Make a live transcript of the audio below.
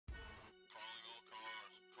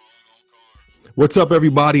What's up,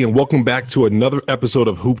 everybody, and welcome back to another episode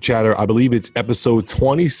of Hoop Chatter. I believe it's episode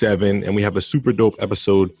 27, and we have a super dope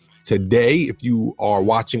episode today. If you are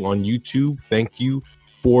watching on YouTube, thank you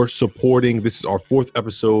for supporting. This is our fourth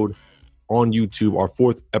episode on YouTube, our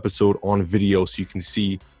fourth episode on video, so you can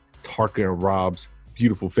see Tarka and Rob's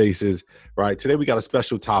beautiful faces. Right, today we got a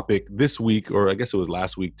special topic this week, or I guess it was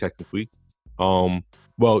last week, technically. Well,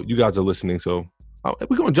 you guys are listening, so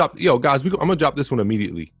we're gonna drop. Guys, I'm gonna drop this one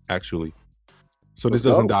immediately, actually. So this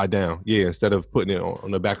doesn't die down. Yeah, instead of putting it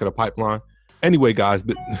on the back of the pipeline. Anyway, guys,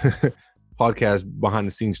 podcast behind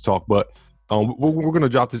the scenes talk. But we're going to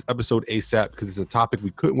drop this episode ASAP because it's a topic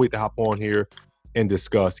we couldn't wait to hop on here and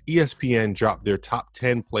discuss. ESPN dropped their top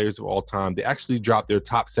 10 players of all time. They actually dropped their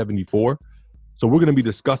top 74. So we're going to be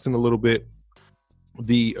discussing a little bit. Are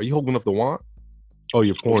you holding up the wine? Oh,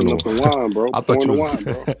 you're pouring up the wine, bro. I thought you was. Wine,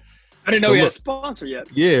 bro. I didn't know we had a sponsor yet.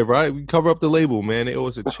 Yeah, right. We cover up the label, man. They owe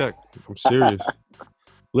us a check. I'm serious.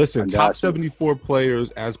 Listen, top 74 players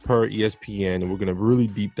as per ESPN, and we're going to really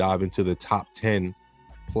deep dive into the top 10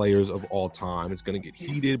 players of all time. It's going to get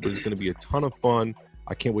heated, but it's going to be a ton of fun.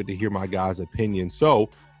 I can't wait to hear my guys' opinion. So,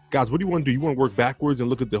 guys, what do you want to do? You want to work backwards and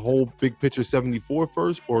look at the whole big picture 74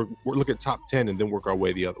 first, or look at top 10 and then work our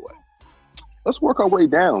way the other way? Let's work our way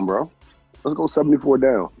down, bro. Let's go 74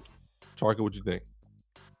 down. Tarka, what you think?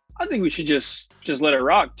 I think we should just let it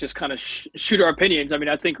rock. Just kind of shoot our opinions. I mean,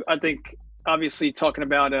 I think obviously talking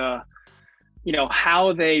about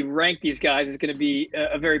how they rank these guys is going to be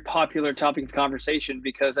a very popular topic of conversation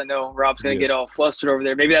because I know Rob's going to get all flustered over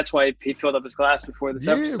there. Maybe that's why he filled up his glass before this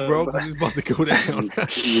episode. Yeah, bro, he's about to go down.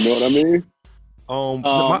 You know what I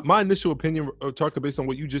mean? My initial opinion, Tarka, based on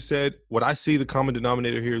what you just said, what I see the common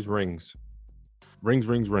denominator here is rings.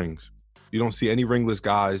 Rings. You don't see any ringless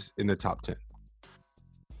guys in the top 10.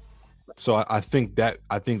 So I think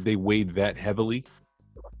they weighed that heavily.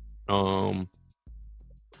 If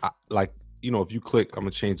you click, I'm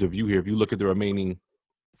gonna change the view here. If you look at the remaining,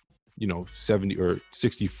 70 or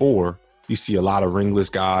 64, you see a lot of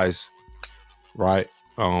ringless guys, right?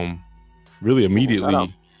 Really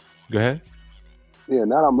immediately. Go ahead. Yeah,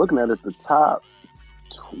 now I'm looking at it, the top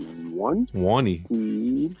 20.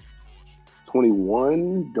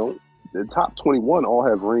 21 don't. The top 21 all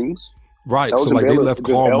have rings. Right, so like they left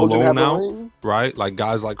Karl Malone out, right? Like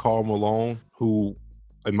guys like Karl Malone, who,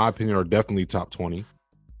 in my opinion, are definitely top 20.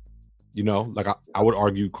 Like I would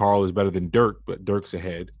argue Karl is better than Dirk, but Dirk's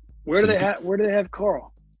ahead. Where do they have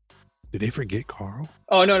Karl? Did they forget Karl?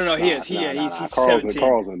 Oh no, he is. He's 17.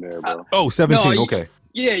 Karl's in there, bro. 17. Okay.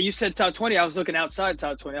 Yeah, you said top 20. I was looking outside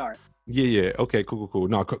top 20. All right. Yeah. Okay. Cool.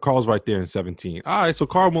 No, Karl's right there in 17. All right, so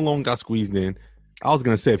Karl Malone got squeezed in. I was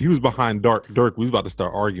gonna say if he was behind Dirk, we was about to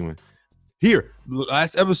start arguing. Here,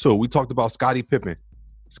 last episode, we talked about Scottie Pippen.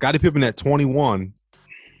 Scottie Pippen at 21,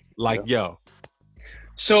 yo.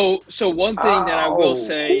 So one thing that I will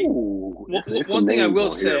say,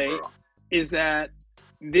 is that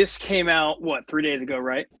this came out, 3 days ago,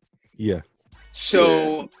 right? Yeah.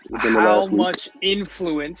 So how much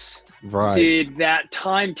influence did that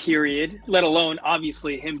time period, let alone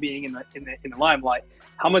obviously him being in the limelight,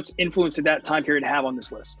 how much influence did that time period have on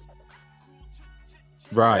this list?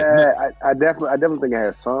 Right. I definitely think it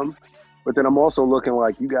has some, but then I'm also looking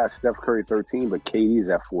like you got Steph Curry 13, but KD's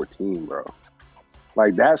at 14, bro.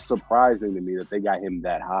 Like that's surprising to me that they got him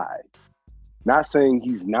that high. Not saying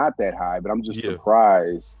he's not that high, but I'm just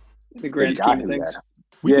surprised. The grand scheme of things.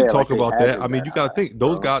 We can talk about that. I mean, you got to think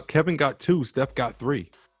those guys. Kevin got 2, Steph got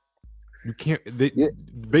 3. You can't.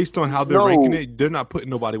 Based on how they're ranking it, they're not putting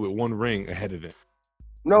nobody with 1 ring ahead of it.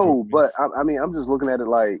 No, but I mean, I'm just looking at it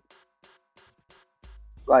like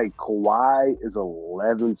Kawhi is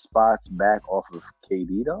 11 spots back off of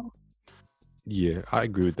KD, though. Yeah, I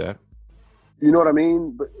agree with that. You know what I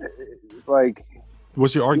mean? But like,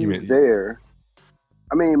 what's your argument there?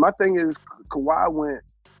 I mean, my thing is Kawhi went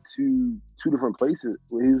to 2 different places.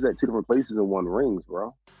 He was at 2 different places and won rings,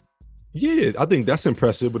 bro. Yeah, I think that's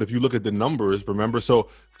impressive. But if you look at the numbers, remember, so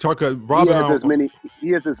Tarka, he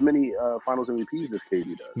has as many Finals MVPs as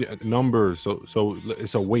KD does. Yeah, numbers. So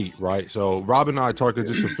it's a weight, right? So Rob and I, Tarka,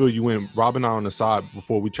 just to fill you in, Rob and I on the side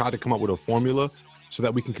before we tried to come up with a formula so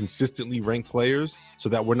that we can consistently rank players, so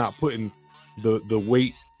that we're not putting the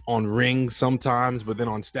weight on rings sometimes, but then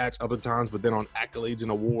on stats other times, but then on accolades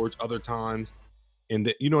and awards other times,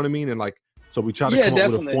 and you know what I mean? And so we try to come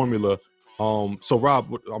up with a formula. So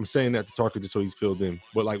Rob, I'm saying that to Tarka just so he's filled in.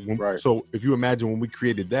 But so if you imagine when we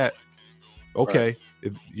created that,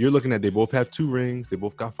 if you're looking at, they both have 2 rings, they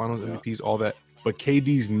both got Finals MVPs, all that. But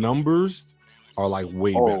KD's numbers are like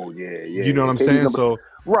way better. Yeah. You know what I'm saying? So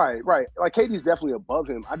Right. Like KD's definitely above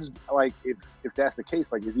him. I just like if that's the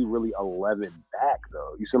case, like is he really 11 back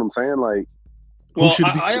though? You see what I'm saying? Like, well,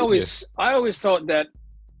 I always thought that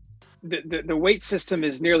the weight system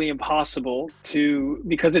is nearly impossible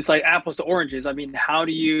because it's like apples to oranges. I mean, how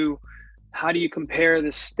do you compare the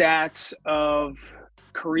stats of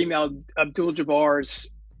Kareem Abdul-Jabbar's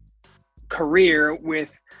career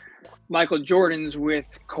with Michael Jordan's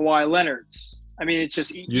with Kawhi Leonard's? I mean, it's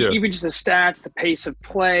just even just the stats, the pace of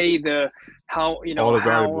play, how they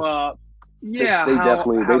definitely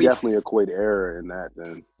equate error in that.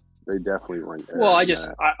 Then they definitely rank error. Well, I just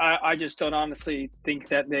don't honestly think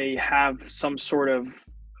that they have some sort of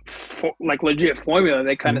like legit formula.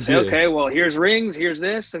 They kind of say, okay, well, here's rings, here's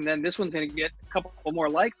this, and then this one's going to get a couple more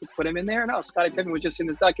likes. Let's put him in there. No, Scottie Pippen was just in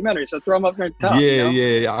this documentary, so throw him up there at the top.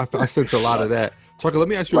 Yeah. I sense a lot of that. Tucker, let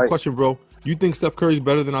me ask you a question, bro. You think Steph Curry's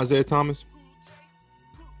better than Isaiah Thomas?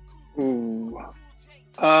 Ooh.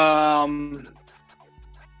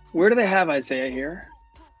 Where do they have Isaiah here?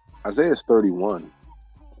 Isaiah's 31.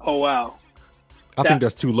 Oh wow. I think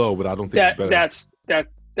that's too low, but I don't think it's better.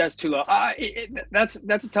 That's too low. That's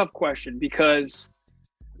a tough question because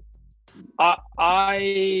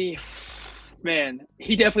man,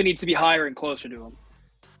 he definitely needs to be higher and closer to him.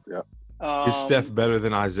 Yeah. Is Steph better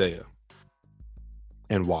than Isaiah?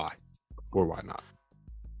 And why? Or why not?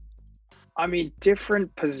 I mean,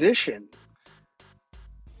 different position.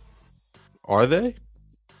 Are they?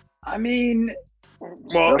 I mean,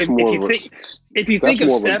 well, if you think of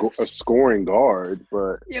Steph, a scoring guard,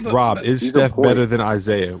 but Rob, is Steph better than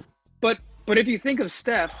Isaiah? But if you think of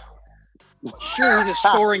Steph, sure, he's a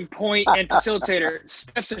scoring point and facilitator.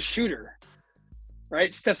 Steph's a shooter,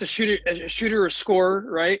 right? Steph's a shooter or scorer,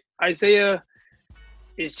 right? Isaiah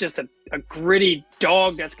is just a gritty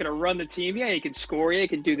dog that's going to run the team. Yeah, he can score. Yeah, he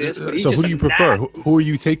can do this. But he's so just who do you prefer? Who are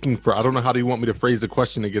you taking for? I don't know how do you want me to phrase the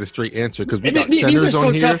question to get a straight answer because we got centers on here. These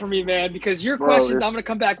are so tough for me, man, because your questions, I'm going to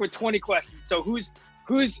come back with 20 questions. So who's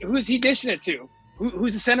he dishing it to?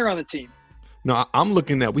 Who's the center on the team? No, I'm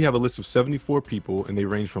looking at, we have a list of 74 people, and they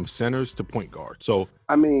range from centers to point guard. So,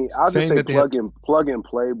 I mean, I'll just say plug and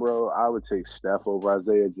play, bro. I would take Steph over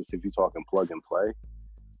Isaiah just if you're talking plug and play.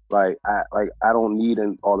 I don't need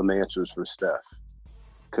all the answers for Steph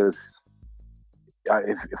because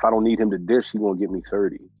if I don't need him to dish, he won't get me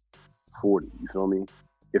 30, 40. You feel me?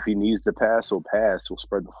 If he needs to pass, he'll pass. He'll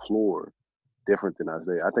spread the floor. Different than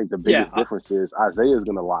Isaiah. I think the biggest difference is Isaiah's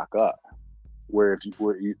going to lock up. Where if you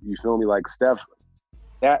feel me, like Steph,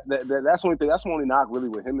 that's the only thing. That's the only knock really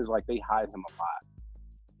with him is like they hide him a lot.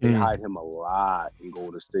 They hide him a lot in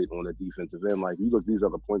Golden State on the defensive end. Like, you look at these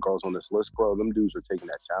other point guards on this list, bro, them dudes are taking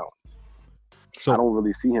that challenge. So I don't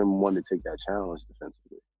really see him wanting to take that challenge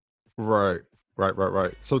defensively. Right.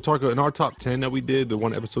 So, Tarka, in our top 10 that we did, the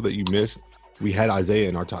one episode that you missed, we had Isaiah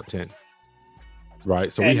in our top 10.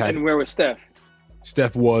 Right? So and where was Steph?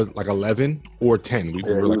 Steph was like 11 or 10. We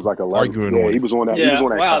were like 11. arguing on it. He was on that. Yeah, he was on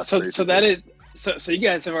that. Wow. So that is so you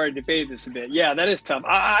guys have already debated this a bit. Yeah, that is tough.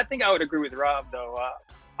 I think I would agree with Rob though.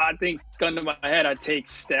 I think, gun to my head, I'd take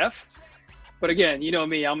Steph. But again, you know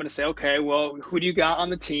me, I'm going to say, okay, well, who do you got on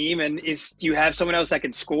the team? And do you have someone else that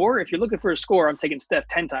can score? If you're looking for a score, I'm taking Steph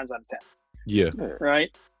 10 times out of 10. Yeah. Right?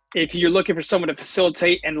 If you're looking for someone to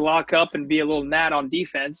facilitate and lock up and be a little gnat on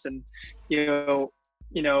defense and, you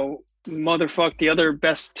know, motherfuck the other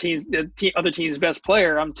team's best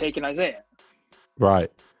player, I'm taking Isaiah. Right.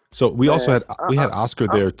 So we also had Oscar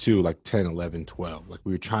there too, like 10, 11, 12. Like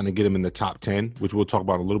we were trying to get him in the top 10, which we'll talk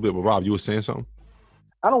about in a little bit. But Rob, you were saying something?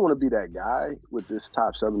 I don't want to be that guy with this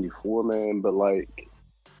top 74, man, but like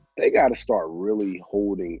they got to start really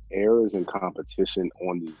holding errors and competition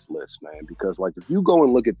on these lists, man. Because like if you go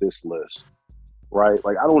and look at this list, right?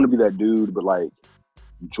 Like I don't want to be that dude, but like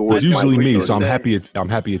George. It's usually me, so I'm happy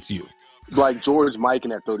it's you. Like George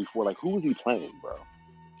Mikan at 34, like who was he playing, bro?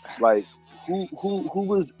 Like who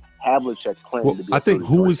was Havlicek playing to be? I think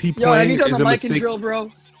who was he playing? Have you done the Mikan drill,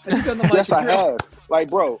 bro? Have you done the Mikan yes, drill? I have. Like,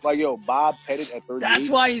 bro, like yo, Bob Pettit at 38. That's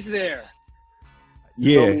why he's there.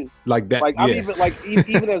 Yeah, like that. Like yeah.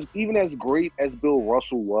 I'm even as great as Bill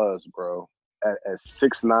Russell was, bro, at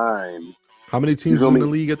 6'9". How many teams were in the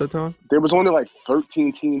league at the time? There was only like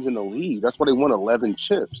 13 teams in the league. That's why they won 11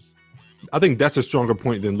 chips. I think that's a stronger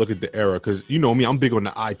point than look at the era because you know me, I'm big on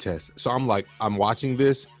the eye test. So I'm like, I'm watching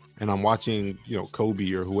this and I'm watching,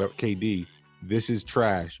 Kobe or whoever, KD. This is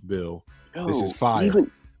trash, Bill. This is fire,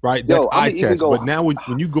 right? That's eye test. But now when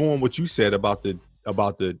you go on what you said about the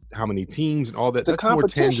how many teams and all that, that's more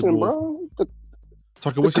tangible. Bro.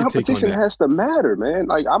 Tucker, what's your take on that? Competition has to matter, man.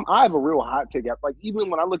 Like I have a real hot take. Like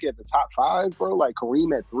even when I look at the top 5, bro, like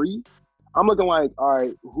Kareem at 3, I'm looking like, all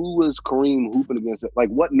right, who was Kareem hooping against it? Like,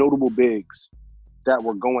 what notable bigs that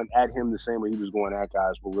were going at him the same way he was going at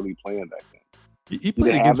guys were really playing back then? He didn't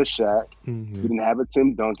against... have a Shaq. Mm-hmm. He didn't have a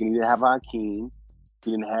Tim Duncan. He didn't have Hakeem.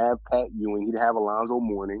 He didn't have Pat Ewing. He didn't have Alonzo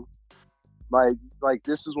Mourning. Like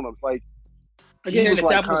this is what I'm like. Again,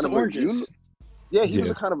 it's apples to oranges. He was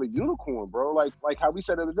a kind of a unicorn, bro. Like how we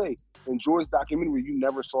said the other day in Jordan's documentary, you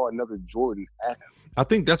never saw another Jordan at him. I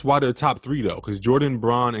think that's why they're top three though, because Jordan,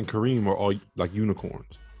 Bron, and Kareem are all like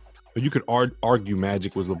unicorns. But you could argue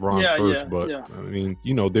Magic was LeBron first, but I mean,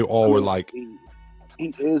 they all were like. He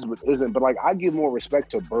is, but isn't. But like, I give more respect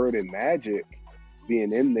to Bird and Magic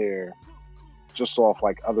being in there, just off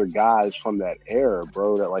like other guys from that era,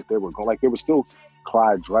 bro. That like they were going, like there was still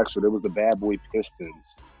Clyde Drexler. There was the Bad Boy Pistons.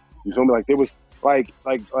 You feel me? Like there was like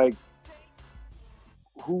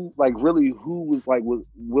who was like was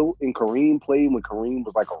Wilt and Kareem played when Kareem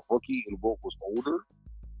was like a rookie and Wilt was older,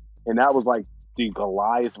 and that was like the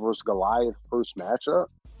Goliath versus Goliath first matchup.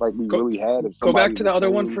 Like we really had. If go back to the other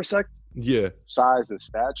one for a sec. Yeah, size and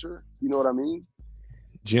stature. You know what I mean?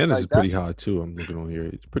 Giannis is pretty high too. I'm looking on here.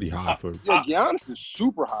 It's pretty high for. Yeah, Giannis is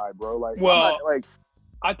super high, bro. Like,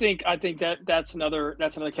 I think that's another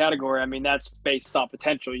category. I mean, that's based on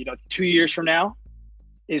potential. 2 years from now,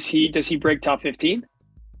 does he break top 15?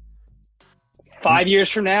 5 years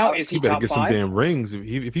from now, is he top 5? Get some damn rings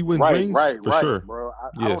if he wins rings. For sure, bro.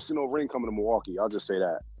 I don't see no ring coming to Milwaukee. I'll just say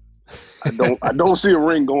that. I don't see a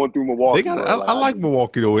ring going through Milwaukee. I like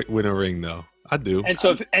Milwaukee to win a ring though. I do. And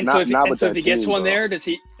so if he gets one there, does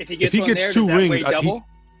he? If he gets two rings, double?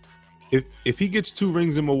 If he gets 2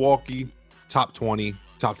 rings in Milwaukee, top 20,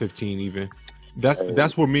 top 15, even.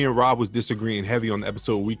 That's where me and Rob was disagreeing heavy on the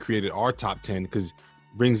episode. We created our top 10 because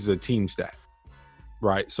rings is a team stat,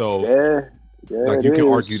 right? So you can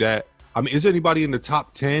argue that. I mean, is there anybody in the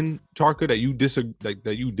top 10, Tarka, that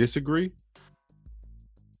you disagree?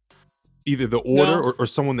 Either the order or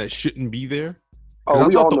someone that shouldn't be there. Oh,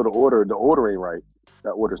 we all know the order. The order ain't right.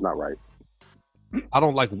 That order's not right. I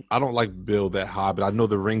don't like Bill that high, but I know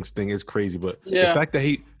the rings thing is crazy. But the fact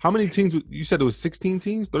that how many teams? You said it was 16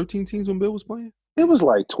 teams, 13 teams when Bill was playing. It was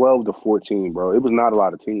like 12 to 14, bro. It was not a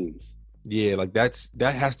lot of teams. Yeah, like that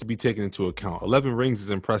has to be taken into account. 11 rings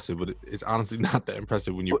is impressive, but it's honestly not that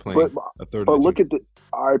impressive when you're playing a third. But look at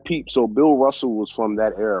peep. So Bill Russell was from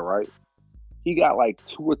that era, right? He got like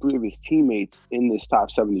 2 or 3 of his teammates in this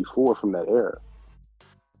top 74 from that era.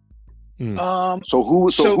 So who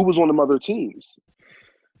was on them other teams?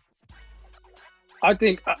 I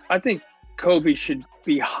think Kobe should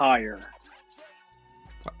be higher.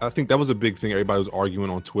 I think that was a big thing. Everybody was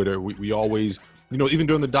arguing on Twitter. We always, even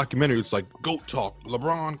during the documentary, it's like GOAT talk,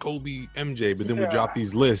 LeBron, Kobe, MJ. But then we drop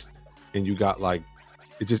these lists, and you got like,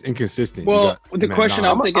 it's just inconsistent. Well, the question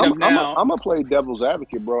I'm thinking of now, I'm gonna play devil's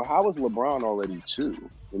advocate, bro. How is LeBron already 2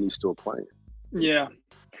 and he's still playing? Yeah.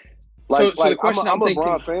 So the question I'm a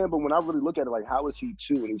LeBron fan, but when I really look at it, like, how is he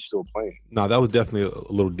 2 and he's still playing? No, that was definitely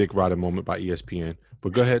a little dick riding moment by ESPN.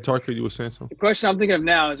 But go ahead, Tarker, you were saying something? The question I'm thinking of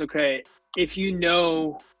now is, okay, if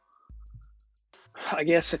I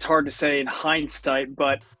guess it's hard to say in hindsight,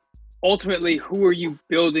 but ultimately, who are you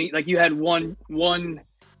building? Like, you had one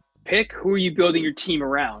pick. Who are you building your team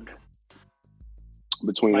around?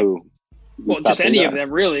 Between who? Well, just any of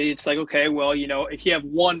them, really. It's like, okay, well, if you have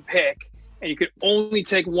one pick and you could only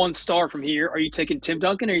take one star from here, are you taking Tim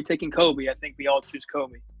Duncan or are you taking Kobe? I think we all choose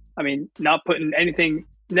Kobe. I mean, not putting anything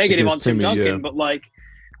negative on Tim Duncan, but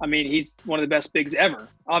he's one of the best bigs ever,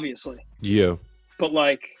 obviously. Yeah. But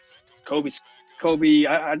like Kobe,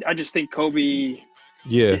 I just think Kobe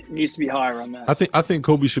needs to be higher on that. I think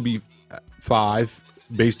Kobe should be 5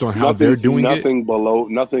 based on how they're doing nothing it.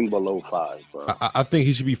 Nothing below 5, bro. I think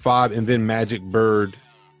he should be 5 and then Magic, Bird.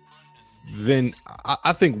 Then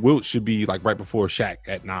I think Wilt should be like right before Shaq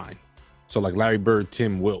at 9. So like Larry Bird,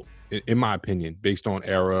 Tim, Wilt, in my opinion, based on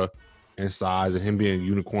era and size and him being a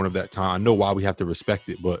unicorn of that time. I know why we have to respect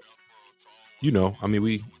it, but we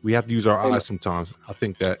have to use our eyes sometimes. I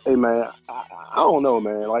think that. Hey man, I don't know,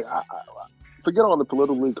 man. Like I forget all the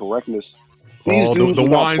political correctness. The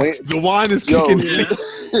wine is kicking in.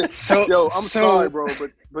 I'm sorry, bro,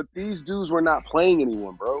 but these dudes were not playing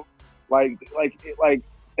anyone, bro. Like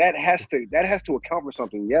that has to account for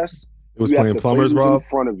something. Yes, it was playing plumbers, Rob. In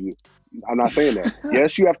front of you. I'm not saying that.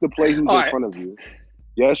 Yes, you have to play who's in front of you.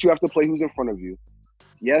 Yes, you have to play who's in front of you.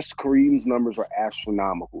 Yes, Kareem's numbers are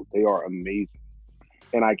astronomical. They are amazing,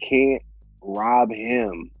 and I can't rob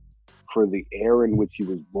him for the era in which he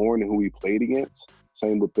was born and who he played against.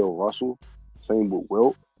 Same with Bill Russell. Same with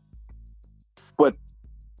Wilt. But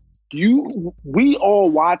we all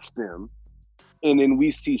watch them, and then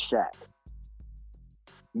we see Shaq.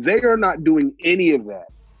 They are not doing any of that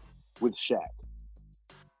with Shaq.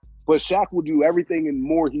 But Shaq will do everything and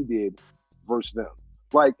more he did versus them.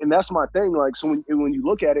 Like, and that's my thing. Like, so when you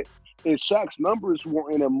look at it, and Shaq's numbers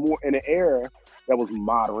were in an era that was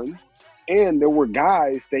modern, and there were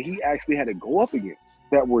guys that he actually had to go up against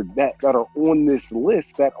that are on this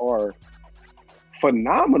list that are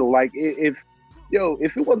phenomenal. Like, if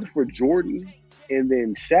it wasn't for Jordan and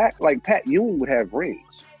then Shaq, like Pat Ewing would have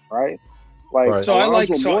rings, right? Like, right. So I like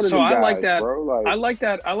guys, that. Bro. Like,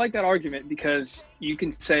 I like that argument because you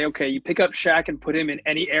can say, okay, you pick up Shaq and put him in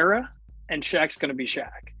any era, and Shaq's going to be Shaq,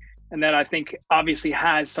 and that I think obviously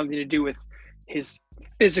has something to do with his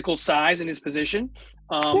physical size and his position.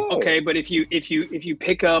 Okay, but if you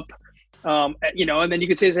pick up, and then you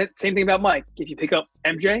could say the same thing about Mike. If you pick up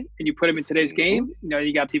MJ and you put him in today's game,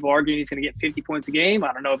 you got people arguing he's going to get 50 points a game.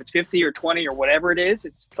 I don't know if it's 50 or 20 or whatever it is.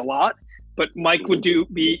 It's a lot. But Mike would do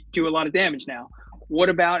a lot of damage now. What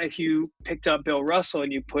about if you picked up Bill Russell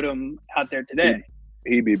and you put him out there today?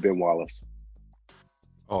 He'd be Ben Wallace.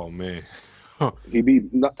 Oh man, he'd be.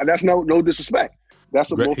 That's no disrespect. That's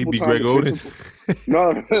a multiple he'd be time Greg Oden.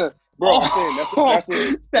 No, bro. I'm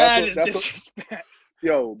saying that is disrespect.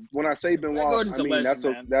 Yo, when I say Ben Wallace, I mean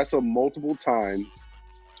that's a multiple time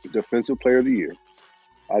defensive player of the year.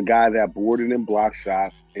 A guy that boarded and blocked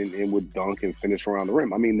shots and would dunk and finish around the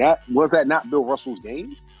rim. I mean, that not Bill Russell's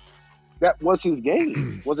game? That was his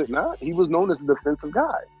game, was it not? He was known as a defensive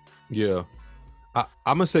guy. Yeah. I'm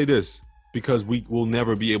going to say this because we will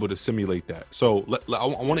never be able to simulate that. So I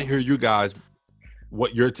want to hear you guys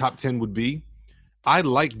what your top 10 would be. I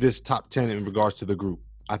like this top 10 in regards to the group.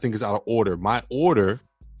 I think it's out of order. My order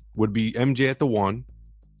would be MJ at the 1.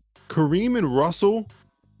 Kareem and Russell,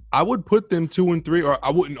 I would put them 2 and 3, or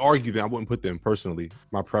I wouldn't argue them. I wouldn't put them personally.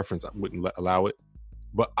 My preference, I wouldn't allow it.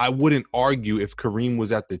 But I wouldn't argue if Kareem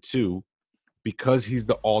was at the 2 because he's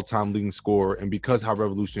the all-time leading scorer and because how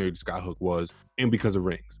revolutionary the Skyhook was and because of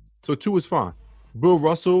rings. So 2 is fine. Bill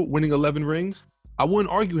Russell winning 11 rings, I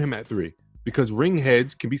wouldn't argue him at 3 because ring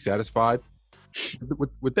heads can be satisfied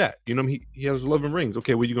with that. You know, he has 11 rings.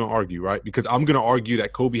 Okay, what are you going to argue, right? Because I'm going to argue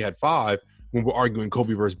that Kobe had 5 when we're arguing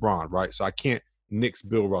Kobe versus Bron, right? So I can't nix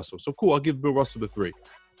Bill Russell. So cool, I'll give Bill Russell the 3.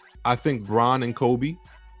 I think Bron and Kobe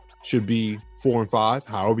should be 4 and 5,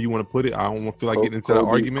 however you want to put it. I don't feel like getting into that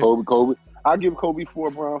argument. Kobe. I'll give Kobe 4,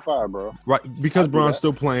 Bron 5, bro. Right, because Bron's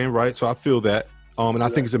still playing, right? So I feel that. And I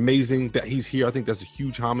think it's amazing that he's here. I think that's a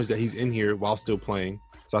huge homage that he's in here while still playing.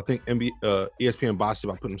 So I think ESPN botched it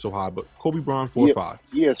by putting him so high. But Kobe Bron 4 or 5.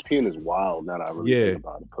 ESPN is wild now that I really think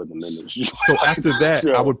about it, putting them in this. So after that,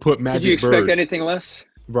 I would put Magic Bird. Did you expect anything less?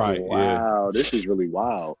 Right. Wow, this is really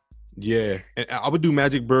wild. Yeah, and I would do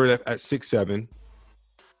Magic Bird at 6, 7,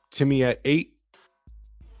 Timmy at 8,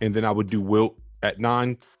 and then I would do Wilt at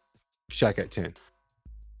 9, Shaq at 10.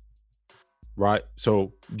 Right.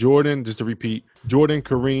 So Jordan, just to repeat, Jordan,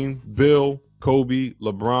 Kareem, Bill, Kobe,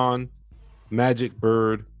 LeBron, Magic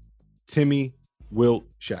Bird, Timmy, Wilt,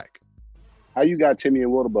 Shaq. How you got Timmy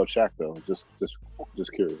and Wilt above Shaq though? Just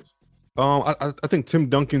curious. I think Tim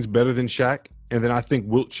Duncan's better than Shaq, and then I think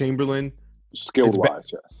Wilt Chamberlain, skill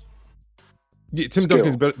wise, yes. Yeah, Tim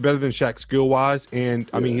Duncan's better than Shaq skill wise, and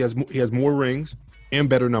I mean he has more rings and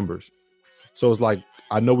better numbers. So it's like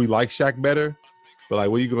I know we like Shaq better, but like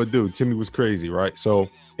what are you gonna do? Timmy was crazy, right? So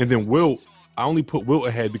and then Wilt, I only put Wilt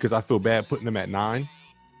ahead because I feel bad putting him at 9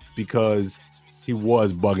 because he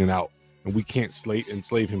was bugging out, and we can't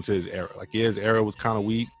enslave him to his era. Like his era was kind of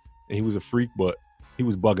weak, and he was a freak, but he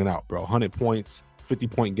was bugging out, bro. 100 points,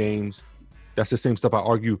 50-point games. That's the same stuff I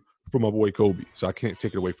argue for my boy Kobe. So I can't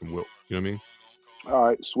take it away from Wilt. You know what I mean? All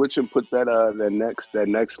right, switch and put that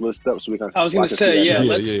next list up so we can. I was going to say,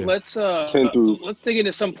 let's dig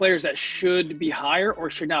into some players that should be higher or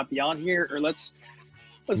should not be on here, or let's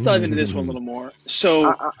dive into this one a little more.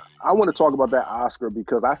 So I want to talk about that Oscar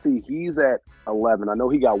because I see he's at 11. I know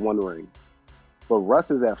he got 1 ring, but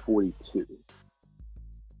Russ is at 42.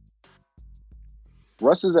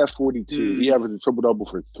 Russ is at 42. He averaged a triple-double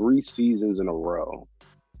for 3 seasons in a row.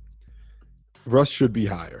 Russ should be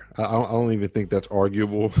higher. I don't even think that's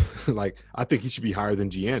arguable. Like, I think he should be higher than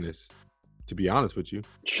Giannis, to be honest with you.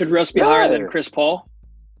 Should Russ be higher than Chris Paul?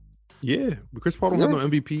 Yeah, but Chris Paul don't have no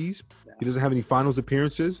MVPs. He doesn't have any finals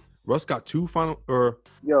appearances. Russ got 2 final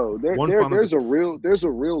there's a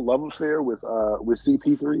real love affair with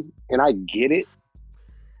CP3, and I get it.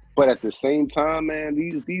 But at the same time, man,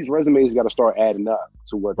 these resumes got to start adding up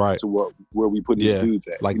to where we put these dudes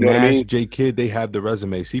at. Like you know Nash, J Kidd, they have the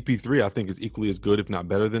resume. CP3, I think, is equally as good, if not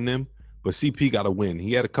better than them. But CP got to win.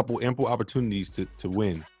 He had a couple ample opportunities to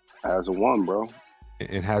win. Hasn't won, bro.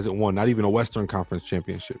 And hasn't won. Not even a Western Conference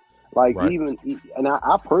championship. Like Right. and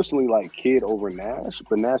I personally like Kidd over Nash,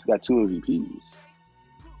 but Nash got 2 MVPs.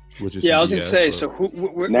 Which is Yeah, some I was gonna BS, say. but- So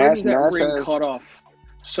where Nash- does that Nash ring has- cut off?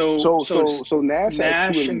 So Nash has 2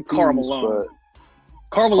 and MVPs, Karl Malone. but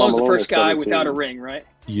Karl Malone's the Malone first has guy 17. without a ring, right?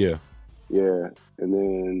 Yeah. yeah, and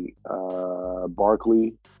then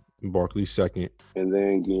Barkley, Barkley second. and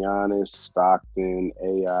then Giannis, Stockton,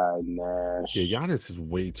 AI, Nash. Yeah, Giannis is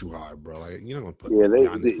way too high, bro. Like, you don't put Yeah,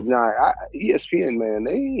 Giannis before- ESPN, man,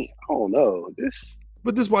 I don't know this.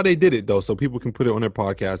 But this is why they did it, though, so people can put it on their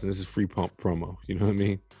podcast, and this is free pump promo. You know what I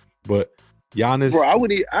mean? But Giannis, Bro,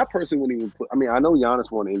 I personally wouldn't even put. I mean, I know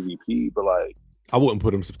Giannis won MVP, but like, I wouldn't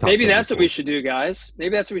put him top Maybe that's 74. what we should do, guys.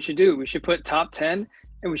 Maybe that's what we should do. We should put top 10,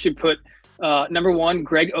 and we should put number 1,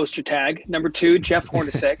 Greg Ostertag. Number 2, Jeff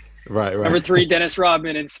Hornacek. Right. Number 3, Dennis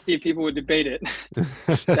Rodman, and see if people would debate it.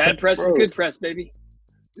 Bad press is Bro. good press, baby.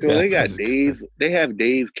 you know, they got Dave. They have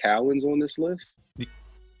Dave Cowens on this list.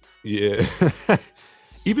 Yeah.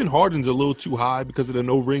 Even Harden's a little too high because of the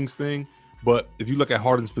no rings thing. But if you look at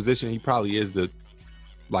Harden's position, he probably is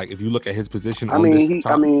if you look at his position I on mean, this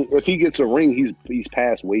top, if he gets a ring, he's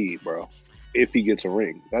past Wade, bro. If he gets a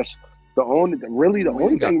ring, that's the only thing.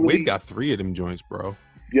 Wade got 3 of them joints, bro.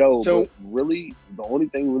 Yo, So- but really, the only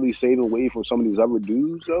thing really saving Wade from some of these other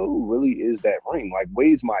dudes, though, really is that ring. Like,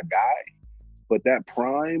 Wade's my guy, but that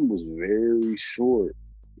prime was very short.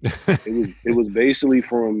 It was basically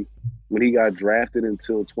from when he got drafted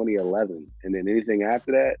until 2011, and then anything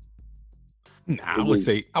after that. Nah,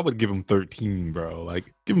 I would give him 13, bro.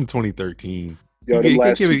 Like, give him 2013. Yo, give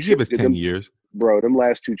last two give us chip- 10 years. Bro, them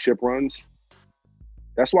last 2 chip runs.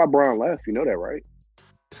 That's why Brown left. You know that, right?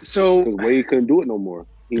 So Because Wade couldn't do it no more.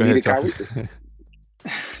 He Go ahead, needed Tucker.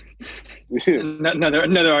 Kyrie.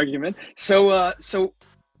 another argument. So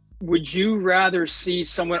would you rather see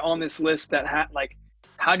someone on this list that had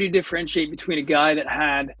how do you differentiate between a guy that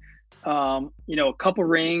had a couple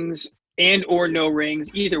rings and or no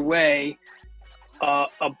rings, either way,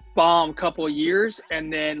 a bomb couple of years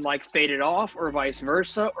and then faded off, or vice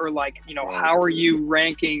versa, or how are you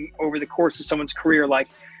ranking over the course of someone's career?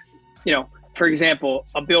 For example,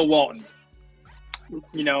 a Bill Walton,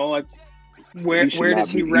 where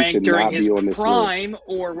does he rank during his prime,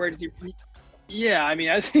 or where does he? Yeah, I mean,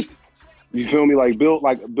 I think. You feel me? Like Bill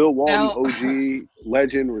Walton, Now- OG,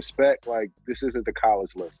 legend, respect. Like, this isn't the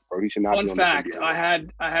college list, bro. He should not Fun be on fact: this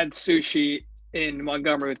NBA I had sushi in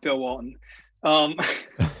Montgomery with Bill Walton.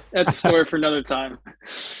 That's a story for another time.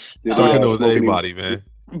 Yeah, Talking with smoking anybody, man.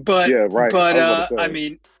 But Yeah, right. But I was about to say. I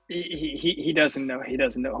mean, he doesn't know. He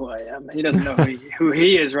doesn't know who I am. He doesn't know who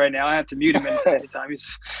he is right now. I have to mute him anytime.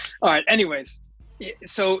 He's all right. Anyways,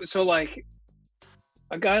 so like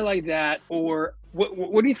a guy like that, or what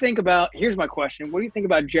do you think about? Here's my question: what do you think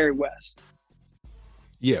about Jerry West?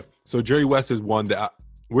 Yeah. So Jerry West is one that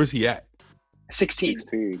where's he at? 16.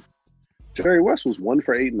 16. Jerry West was 1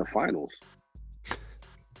 for 8 in the finals.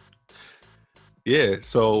 Yeah.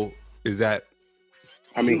 So is that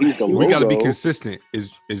I mean, he's the we got to be logo. consistent?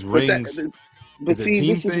 Is But rings? but is it see,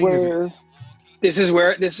 team this is thing? where This is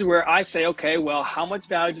where I say, okay, well, how much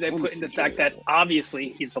value do they put in the fact that obviously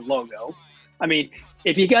he's the logo? I mean,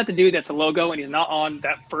 if you got the dude that's a logo and he's not on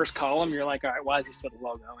that first column, you're like, all right, why is he still the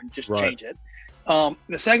logo? And just Right. change it.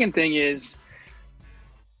 The second thing is,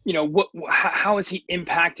 how has he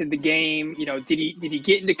impacted the game? Did he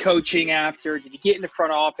get into coaching after? Did he get into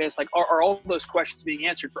front office? Are all those questions being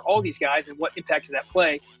answered for all these guys, and what impact does that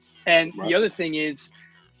play? And Right. the other thing is,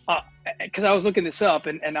 because I was looking this up,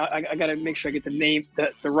 and I got to make sure I get the name,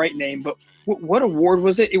 the right name. But what award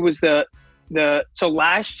was it? It was so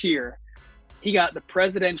last year he got the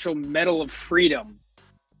Presidential Medal of Freedom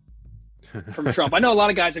from Trump. I know a lot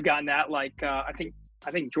of guys have gotten that. I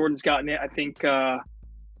think Jordan's gotten it. I think a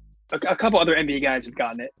couple other NBA guys have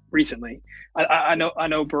gotten it recently. I know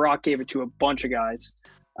Barack gave it to a bunch of guys,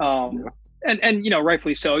 and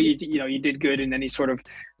rightfully so. You did good in any sort of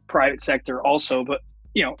private sector also, but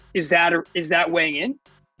is that weighing in?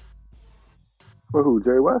 for who?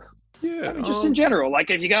 Jerry West? Yeah. I mean, just in general, if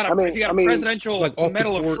you got a presidential like off the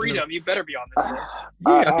Medal of court, Freedom, you better be on this list.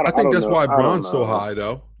 Yeah, I I think don't that's know. why I don't Bron's so know. high,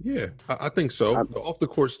 though. Yeah, I think so. The off the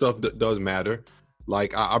court stuff does matter.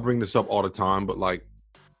 I bring this up all the time, but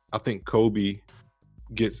I think Kobe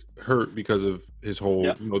gets hurt because of his whole,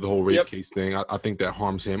 Yep. the whole rape Yep. case thing. I think that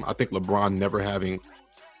harms him. I think LeBron never having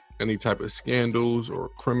any type of scandals or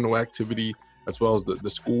criminal activity, as well as the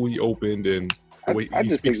school he opened and the way I he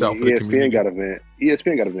just speaks think out for the community.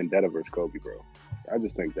 ESPN got a vendetta versus Kobe, bro. I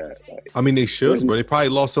just think that. I mean, they should, There's- but they probably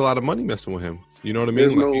lost a lot of money messing with him. You know what I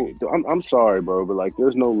There's mean? I'm sorry, bro, but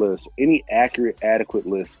there's no list. Any accurate, adequate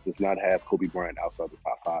list does not have Kobe Bryant outside the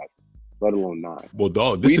top 5. let alone 9. Well,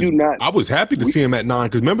 dog, I was happy to see him at 9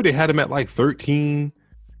 because remember they had him at like 13.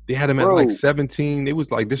 They had him at like 17. It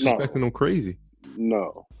was like disrespecting him crazy.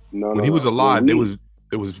 No. When he was alive, it was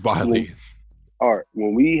violated. All right.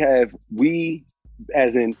 When we,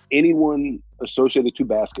 as in anyone associated to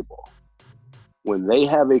basketball, when they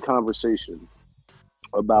have a conversation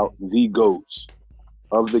about the GOATs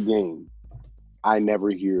of the game, I never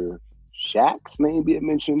hear Shaq's name being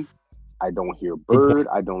mentioned. I don't hear Bird.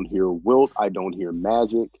 I don't hear Wilt. I don't hear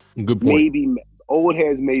Magic. Good point. Maybe old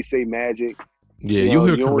heads may say Magic. Yeah, you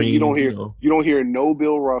hear Kareem. You don't hear no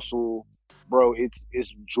Bill Russell, bro. It's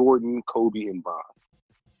Jordan, Kobe, and Bron.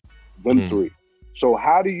 Them 3. So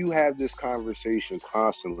how do you have this conversation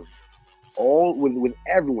constantly, all with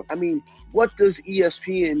everyone? I mean, what does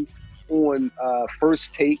ESPN on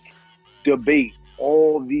First Take debate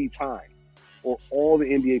all the time, or all the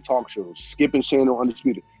NBA talk shows, Skip and Shannon,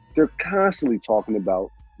 Undisputed? They're constantly talking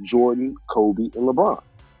about Jordan, Kobe, and LeBron.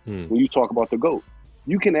 When you talk about the GOAT,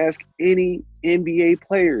 you can ask any NBA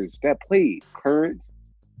players that played, current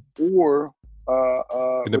or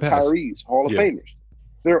retirees, Hall of Famers.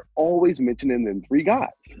 They're always mentioning them 3 guys.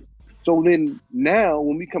 So then now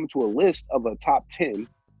when we come to a list of a top 10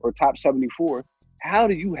 or top 74, how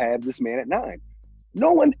do you have this man at 9?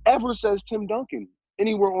 No one ever says Tim Duncan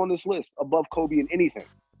anywhere on this list above Kobe in anything,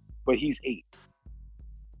 but he's 8.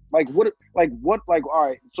 All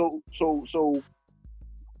right. So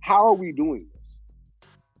how are we doing this?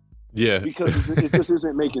 Yeah. Because it just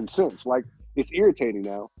isn't making sense. Like, it's irritating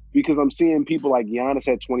now because I'm seeing people like Giannis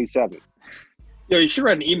at 27. Yo, you should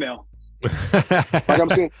write an email. I'm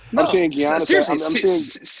saying Giannis. Seriously,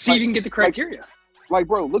 see if you can get the criteria. Like,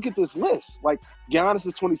 bro, look at this list. Like, Giannis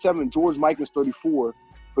is 27, George Mikan is 34,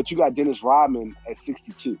 but you got Dennis Rodman at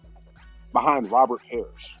 62, behind Robert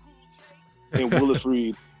Harris and Willis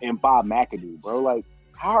Reed and Bob McAdoo, bro. Like,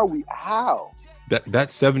 how?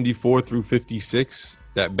 That 74 through 56,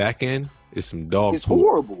 that back end is some dog. It's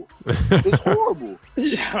horrible. It's horrible.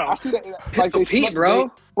 Yeah. I see that. Pistol Pete, bro.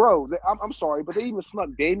 I'm sorry, but they even snuck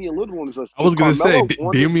Damian Lillard on this list. I was going to say,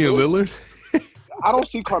 Damian Lillard? I don't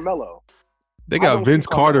see Carmelo. They got Vince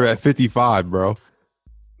Carter at 55, bro.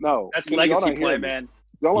 No. That's legacy play, man.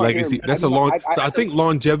 Legacy. That's a long. So I think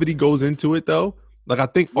longevity goes into it, though. Like, I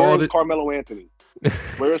think Where's Carmelo Anthony?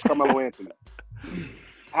 Where's Carmelo Anthony?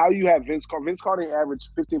 How you have Vince Carter averaged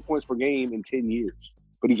 15 points per game in 10 years,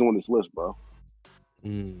 but he's on this list, bro.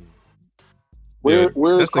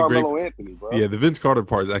 Where's Carmelo Anthony, bro? Yeah, the Vince Carter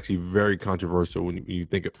part is actually very controversial when you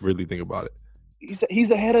really think about it.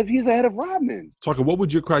 He's ahead of Rodman. Tucker, what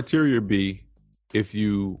would your criteria be if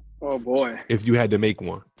you had to make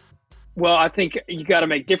one? Well, I think you got to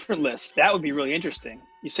make different lists. That would be really interesting.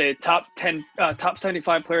 You say top 10, top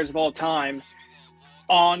 75 players of all time,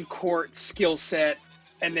 on court skill set,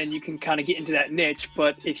 and then you can kind of get into that niche.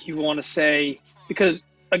 But if you want to say, because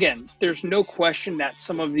again, there's no question that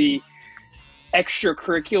some of the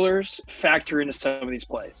extracurriculars factor into some of these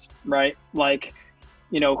plays, right? Like,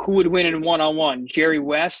 who would win in one-on-one, Jerry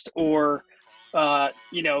West or,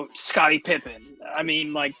 Scottie Pippen? I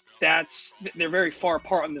mean, like, they're very far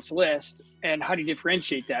apart on this list. And how do you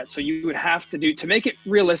differentiate that? So you would have to make it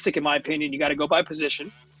realistic, in my opinion, you got to go by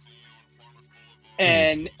position.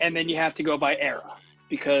 And then you have to go by era,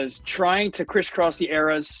 because trying to crisscross the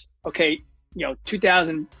eras,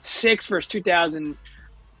 2006 versus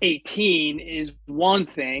 2018 is one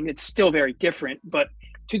thing. It's still very different, but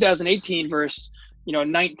 2018 versus,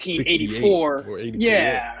 1984.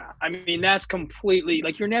 Yeah. I mean, that's completely,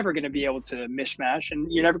 like, you're never going to be able to mishmash, and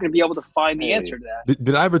you're never going to be able to find the answer to that.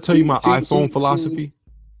 Did I ever tell you my iPhone philosophy?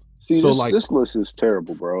 This list is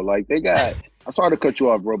terrible, bro. Like, they got, I'm sorry to cut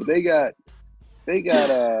you off, bro, but they got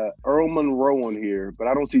Earl Monroe on here, but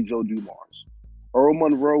I don't see Joe Dumars. Earl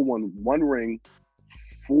Monroe won 1 ring,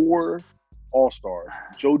 4 All-Stars.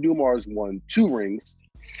 Joe Dumars won 2 rings,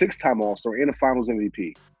 6-time All-Star, and a Finals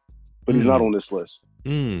MVP. But he's not on this list.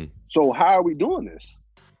 So how are we doing this?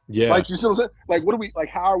 Yeah. Like, you see what I'm saying? Like,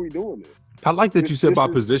 how are we doing this? I like that you said by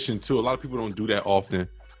position, too. A lot of people don't do that often.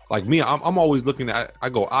 Like me, I'm always looking at, I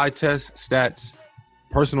go eye test, stats,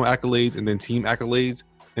 personal accolades, and then team accolades.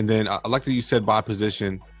 And then I like that you said by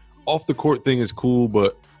position. Off the court thing is cool,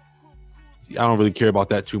 but I don't really care about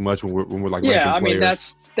that too much when we're like, yeah, I mean,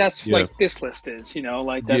 that's like this list is,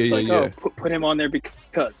 like, that's put him on there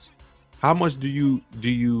because. How much do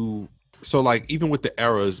you so, like, even with the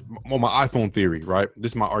eras, on my iPhone theory, right?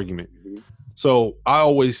 This is my argument. So I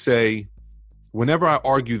always say, whenever I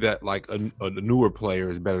argue that, like, a newer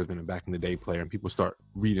player is better than a back in the day player, and people start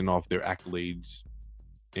reading off their accolades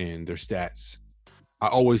and their stats, I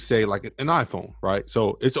always say, like, an iPhone, right?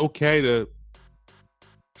 So it's okay to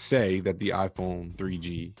say that the iPhone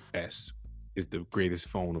 3GS is the greatest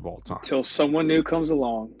phone of all time. Until someone new comes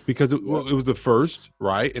along. Because it was the first,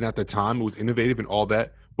 right? And at the time, it was innovative and all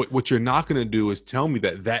that. But what you're not going to do is tell me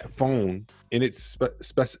that phone in its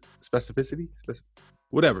specificity,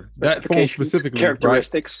 whatever, that phone specifically,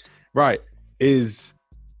 characteristics, right, is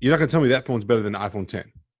you're not going to tell me that phone's better than the iPhone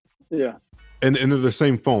 10. Yeah. And they're the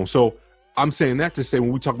same phone. So I'm saying that to say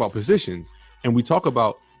when we talk about positions and we talk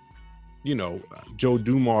about, Joe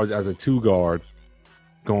Dumars as a 2-guard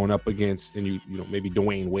going up against, and maybe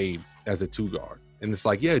Dwayne Wade as a 2-guard. And it's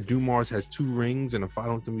like, yeah, Dumars has 2 rings and a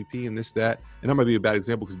Finals MVP and this, that. And that might be a bad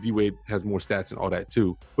example because D-Wade has more stats and all that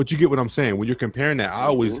too. But you get what I'm saying. When you're comparing that,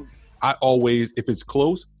 I always, if it's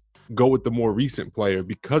close, go with the more recent player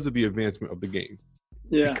because of the advancement of the game.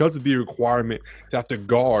 Yeah. Because of the requirement to have to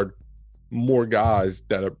guard more guys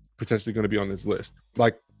that are potentially going to be on this list.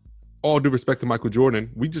 Like, all due respect to Michael Jordan,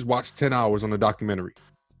 we just watched 10 hours on a documentary.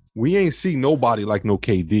 We ain't see nobody like no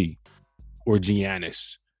KD or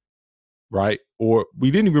Giannis, right? Or we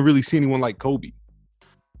didn't even really see anyone like Kobe.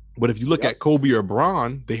 But if you look at Kobe or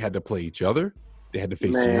Bron, they had to play each other. They had to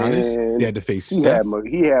face Giannis. They had to face Steph.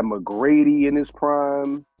 He had McGrady in his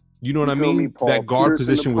prime. You know what I mean? That guard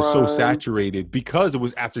position was so saturated because it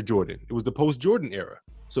was after Jordan. It was the post-Jordan era.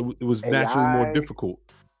 So it was naturally more difficult.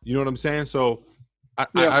 You know what I'm saying? So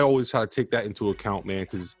I always try to take that into account, man,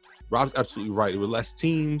 because Rob's absolutely right. There were less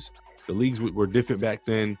teams. The leagues were different back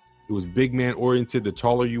then. It was big man oriented. The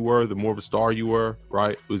taller you were, the more of a star you were,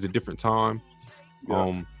 right? It was a different time.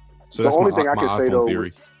 Yeah. So that's the only thing I can say though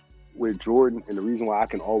theory. With Jordan, and the reason why I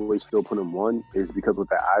can always still put him 1 is because with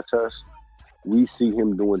that eye test, we see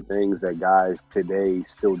him doing things that guys today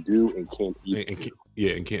still do and can't even do.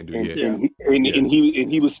 And can't do. And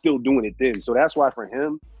he was still doing it then. So that's why for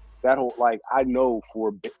him, that whole I know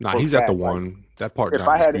for he's fact, at the one that part. If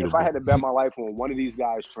I had to bet my life on one of these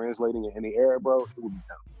guys translating in any era, bro, it would be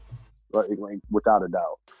him, like without a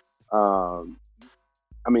doubt.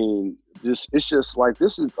 I mean, it's just like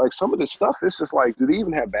this is like some of this stuff. It's just like, do they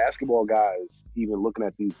even have basketball guys even looking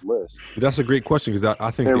at these lists? That's a great question because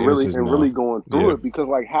I think really going through it because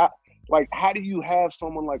how do you have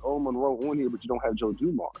someone like Earl Monroe on here but you don't have Joe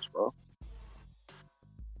Dumars, bro?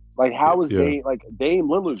 Like, how is Dame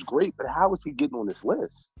Lillard's great, but how is he getting on this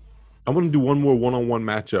list? I'm going to do one more one-on-one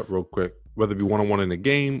matchup real quick, whether it be one-on-one in a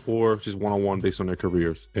game or just one-on-one based on their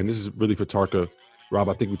careers. And this is really for Tarka. Rob,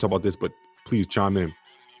 I think we talked about this, but please chime in.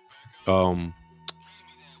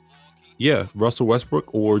 Russell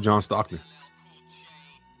Westbrook or John Stockton?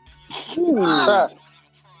 You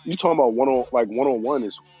talking about one-on-one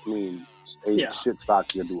is, shit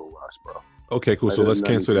Stockton can do with Russ, bro. Okay, cool. So let's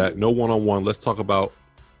cancel that. No one-on-one. Let's talk about,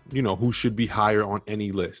 who should be higher on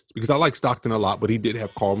any list. Because I like Stockton a lot, but he did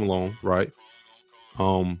have Karl Malone, right? He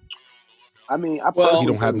don't have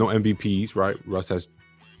no MVPs, right? Russ has,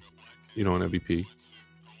 an MVP.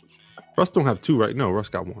 Russ don't have 2, right? No, Russ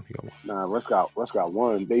got 1. He got 1. Nah, Russ got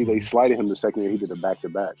 1. They slighted him the second year he did a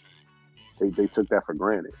back-to-back. They took that for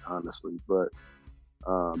granted, honestly. But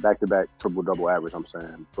back-to-back triple-double average, I'm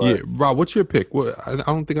saying. But, Rob, what's your pick? I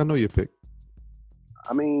don't think I know your pick.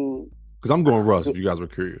 I mean, because I'm going Russ. If you guys were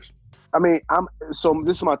curious. I mean, so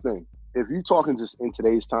this is my thing. If you're talking just in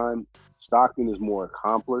today's time, Stockton is more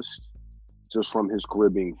accomplished just from his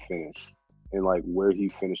career being finished and where he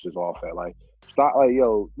finishes off at.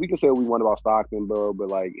 We can say what we want about Stockton, bro,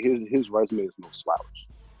 but his resume is no slouch.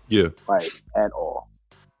 Yeah. At all.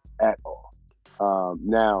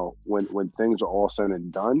 Now, when things are all said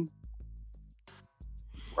and done,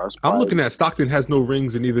 Russ I'm looking at Stockton has no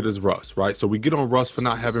rings and neither does Russ, right? So we get on Russ for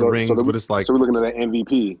not having rings, but it's like... So we're looking at an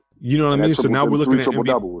MVP. You know what I mean? So now we're looking at triple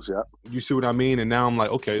doubles, yeah. You see what I mean? And now I'm like,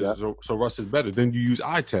 okay, so Russ is better. Then you use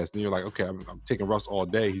eye test, and you're like, okay, I'm taking Russ all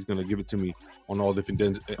day. He's going to give it to me on all different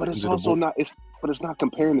ends. But it's also not... It's not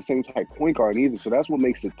comparing the same type point guard either, so that's what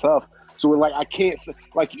makes it tough. So I can't...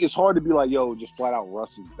 it's hard to be like, yo, just flat out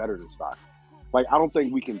Russ is better than Stockton. I don't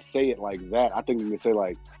think we can say it like that. I think we can say,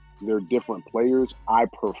 they're different players. I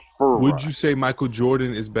prefer Would you say Michael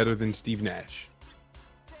Jordan is better than Steve Nash?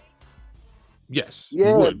 Yes.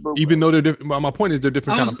 Yeah. Even though they're different. My point is they're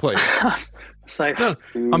different kind of players.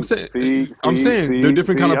 I'm saying they're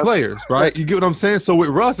different kind of players, right? You get what I'm saying? So with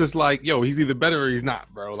Russ, it's like, yo, he's either better or he's not,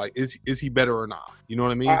 bro. Is he better or not? You know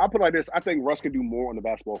what I mean? I put it like this. I think Russ can do more on the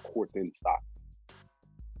basketball court than Stockton.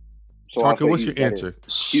 So Tarka, what's your answer?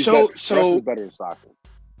 Russ is better than Stockton.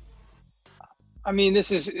 I mean,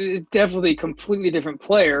 this is definitely a completely different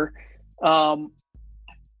player. How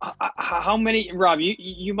many, Rob,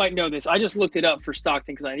 you might know this. I just looked it up for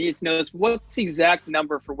Stockton because I needed to know this. What's the exact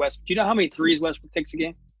number for Westbrook? Do you know how many threes Westbrook takes a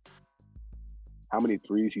game? How many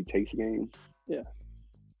threes he takes a game? Yeah.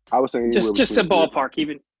 I was saying just a ballpark.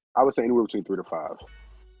 Even I would say anywhere between 3 to 5.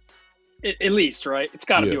 At least, right? It's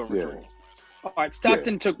got to be over 3. All right,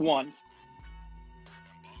 Stockton took 1.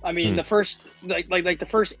 I mean, the first like the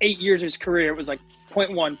first 8 years of his career, it was like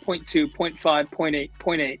 0.1, 0.2, 0.5, 0.8,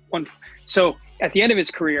 0.8, 1. So at the end of his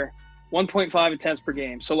career, 1.5 attempts per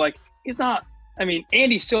game. So like he's not. I mean,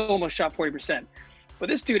 Andy still almost shot 40%, but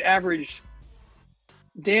this dude averaged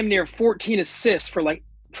damn near 14 assists for 8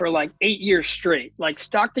 years straight. Like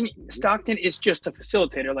Stockton is just a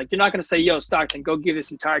facilitator. Like you're not going to say, "Yo, Stockton, go give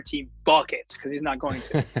this entire team buckets," because he's not going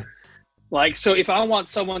to. Like, so if I want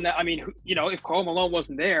someone that, I mean, if Karl Malone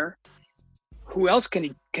wasn't there, who else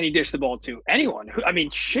can he dish the ball to? Anyone. I mean,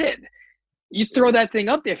 shit. You throw that thing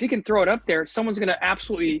up there. If he can throw it up there, someone's going to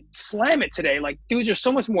absolutely slam it today. Like, dudes are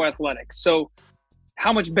so much more athletic. So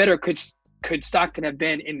how much better could Stockton have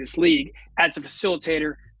been in this league as a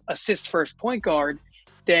facilitator, assist first point guard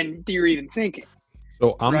than you're even thinking?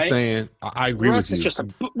 So I'm saying I agree with you.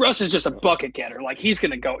 Russ is just a bucket getter. Like he's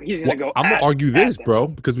gonna go. I'm gonna argue this, bro,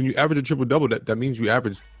 because when you average a triple double, that means you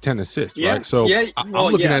average 10 assists, right? So I'm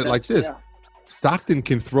looking at it like this: Stockton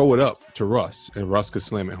can throw it up to Russ, and Russ could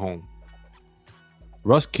slam it home.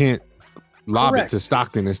 Russ can't lob it to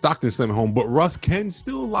Stockton, and Stockton slam it home, but Russ can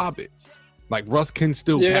still lob it. Like Russ can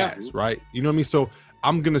still pass, right? You know what I mean? So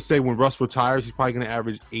I'm gonna say when Russ retires, he's probably gonna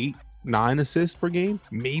average 8-9 assists per game,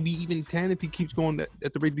 maybe even 10 if he keeps going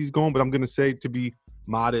at the rate he's going. But I'm going to say, to be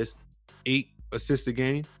modest, 8 assists a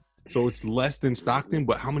game. So it's less than Stockton,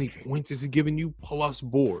 but how many points is he giving you plus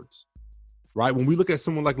boards, right? When we look at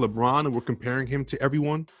someone like LeBron and we're comparing him to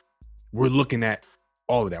everyone, we're looking at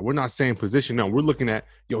all of that. We're not saying position. No, we're looking at,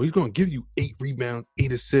 he's going to give you 8 rebounds,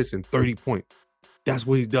 8 assists, and 30 points. That's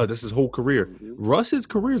what he does. That's his whole career. Russ's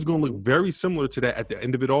career is going to look very similar to that at the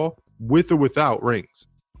end of it all, with or without rings.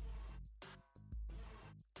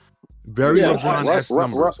 Very LeBron-esque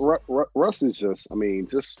numbers. Russ is just, I mean,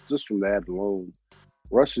 just from that alone,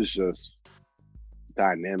 Russ is just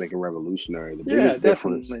dynamic and revolutionary. The biggest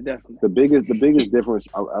difference, the biggest difference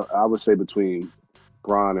I would say between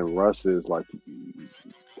Bron and Russ is like,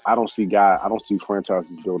 I don't see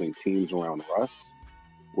franchises building teams around Russ,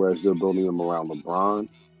 whereas they're building them around LeBron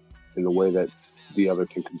in the way that the other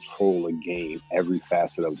can control a game, every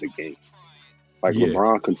facet of the game. Like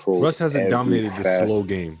LeBron controls. Russ hasn't dominated the slow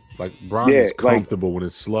game. Like Bron is comfortable when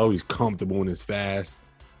it's slow. He's comfortable when it's fast.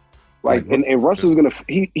 And Russ is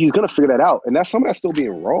he's gonna figure that out. And some of that's still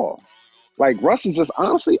being raw. Like Russ is just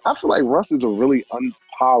honestly, I feel like Russ is a really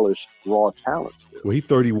unpolished raw talent still. Well, he's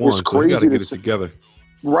 31, so he got to get it together.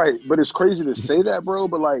 Right, but it's crazy to say that, bro.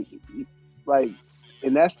 But like,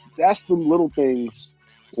 and that's the little things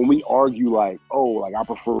when we argue. Like, I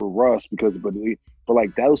prefer Russ because, but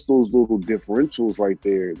like those little differentials right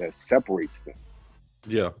there that separates them.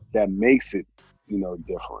 Yeah. That makes it,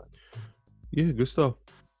 different. Yeah, good stuff.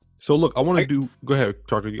 So look, I want to do. Go ahead,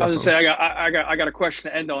 Tucker. I was gonna say I got a question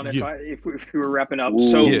to end on if we were wrapping up. Ooh,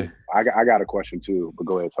 so I got a question too, but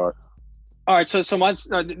go ahead, Tark. All right, so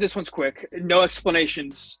this one's quick. No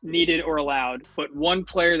explanations needed or allowed, but one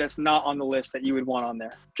player that's not on the list that you would want on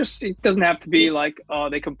there. Just it doesn't have to be like,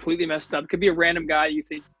 they completely messed up. It could be a random guy you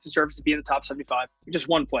think deserves to be in the top 75. Just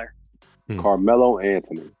one player. Carmelo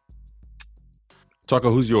Anthony. Tucker,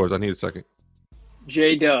 who's yours? I need a second.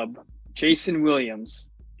 J-Dub, Jason Williams.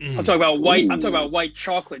 I'm talking about white. I'm talking about white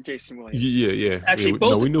chocolate, Jason Williams. Yeah. Actually,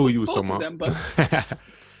 we knew who you was talking about. Them, but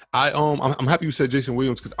I'm happy you said Jason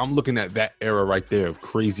Williams because I'm looking at that era right there of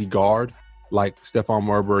crazy guard, like Stephon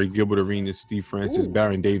Marbury, Gilbert Arenas, Steve Francis,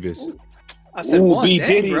 Baron Davis. I said one. B.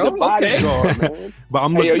 Diddy, bro. the bodyguard, man. But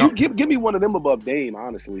I'm looking. Give me one of them above Dame,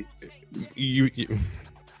 honestly. You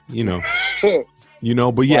know.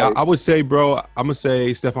 But yeah, I would say, bro, I'm gonna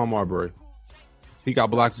say Stephon Marbury. He got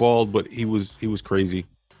blackballed, but he was crazy.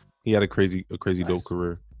 He had a crazy dope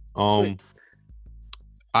career. I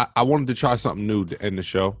wanted to try something new to end the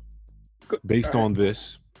show. Based on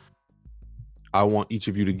this, I want each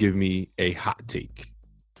of you to give me a hot take.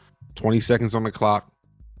 20 seconds on the clock.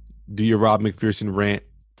 Do your Rob McPherson rant.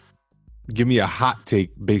 Give me a hot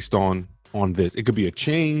take based on this. It could be a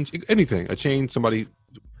change, anything. A change, somebody.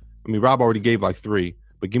 I mean, Rob already gave like 3,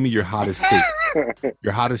 but give me your hottest take.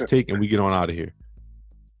 Your hottest take, and we get on out of here.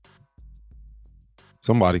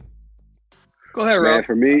 Somebody. Go ahead, Rob. Man,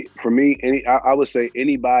 for me, I would say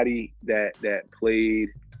anybody that played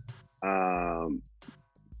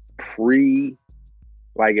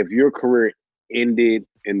like if your career ended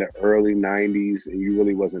in the early 90s and you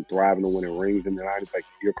really wasn't thriving or winning rings in the 90s, like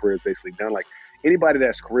your career is basically done. Like anybody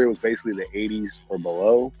that's career was basically the 80s or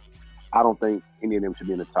below, I don't think any of them should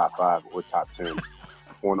be in the top 5 or top 10 on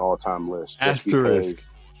an all-time list. Asterisk.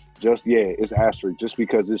 It's asterisk just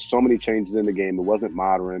because there's so many changes in the game. It wasn't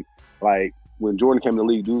modern. Like when Jordan came to the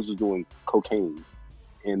league, dudes was doing cocaine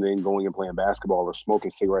and then going and playing basketball or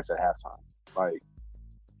smoking cigarettes at halftime. Like,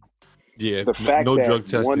 the fact no that drug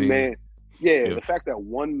testing. one man, the fact that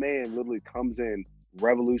one man literally comes in,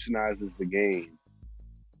 revolutionizes the game,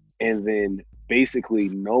 and then basically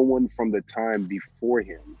no one from the time before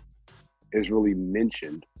him is really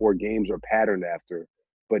mentioned or games are patterned after,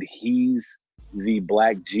 but he's the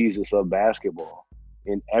Black Jesus of basketball.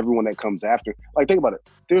 And everyone that comes after, like, think about it.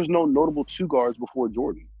 There's no notable two guards before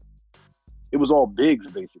Jordan. It was all bigs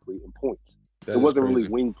basically in points. There wasn't really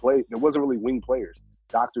wing players.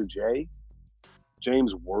 Dr. J,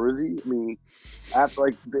 James Worthy. I mean,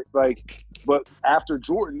 after but after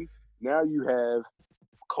Jordan, now you have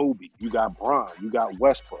Kobe, you got Bron, you got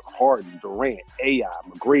Westbrook, Harden, Durant, AI,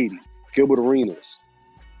 McGrady, Gilbert Arenas,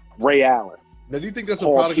 Ray Allen. Now, do you think that's a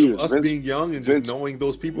product of us being young and just knowing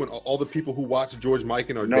those people and all the people who watch George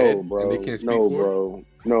Mikan are dead bro, and they can't speak for it?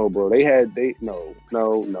 No, bro.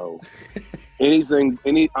 No.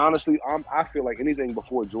 Honestly, I feel like anything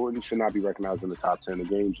before Jordan should not be recognized in the top 10. The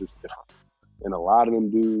game's just different. And a lot of them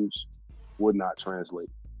dudes would not translate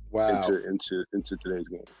into today's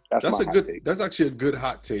game. That's my hot take. That's actually a good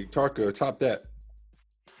hot take. Tarka, top that.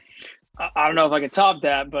 I don't know if I can top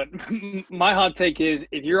that, but my hot take is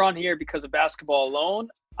if you're on here because of basketball alone,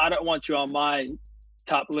 I don't want you on my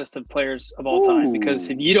top list of players of all time, because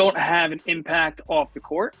if you don't have an impact off the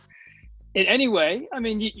court in any way, I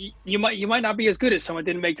mean, you might not be as good as someone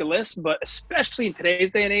didn't make the list, but especially in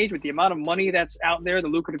today's day and age with the amount of money that's out there, the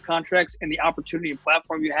lucrative contracts, and the opportunity and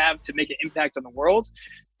platform you have to make an impact on the world,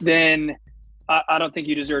 then I don't think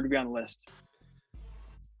you deserve to be on the list.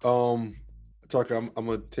 Tucker, I'm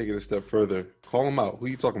going to take it a step further. Call him out. Who are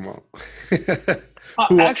you talking about?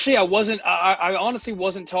 Actually, I wasn't. I honestly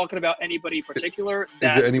wasn't talking about anybody in particular. Is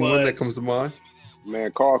there anyone that comes to mind?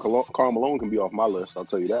 Man, Karl Malone can be off my list. I'll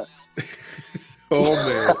tell you that. Oh,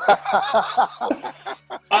 man.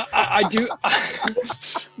 I do.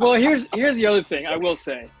 Well, here's the other thing I will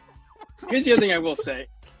say.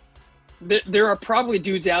 There are probably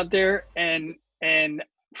dudes out there, and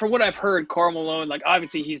from what I've heard, Karl Malone, like,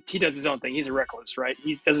 obviously he does his own thing. He's a recluse, right?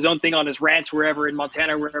 He does his own thing on his ranch wherever in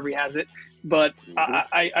Montana, wherever he has it. But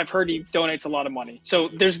I've heard he donates a lot of money. So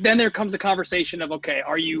there comes a conversation of, okay,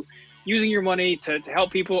 are you using your money to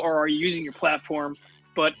help people, or are you using your platform?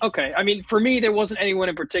 But okay, I mean, for me, there wasn't anyone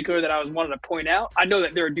in particular that I was wanting to point out. I know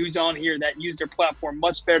that there are dudes on here that use their platform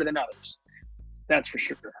much better than others. That's for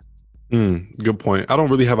sure. Good point. I don't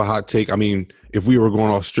really have a hot take. I mean, if we were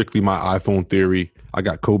going off strictly my iPhone theory, I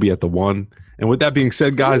got Kobe at the 1. And with that being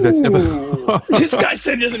said, guys, that's this guy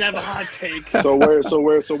said he doesn't have a hot take. So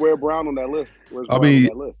where Brown on that list? I mean,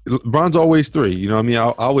 Bron's always 3. You know what I mean? I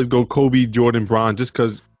always go Kobe, Jordan, Bron, just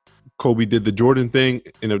because Kobe did the Jordan thing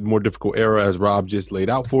in a more difficult era, as Rob just laid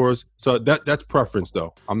out for us. So that's preference,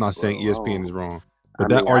 though. I'm not saying ESPN is wrong,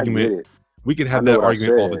 but argument, we can have that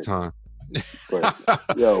argument all the time. But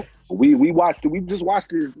yo, we just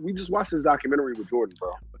watched this documentary with Jordan,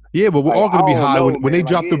 bro. Yeah, but we're all gonna be high when they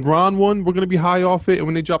drop the Bron one. We're gonna be high off it, and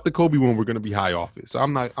when they drop the Kobe one, we're gonna be high off it. So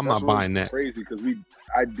I'm not buying that. Crazy because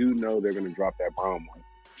I do know they're gonna drop that Bron one,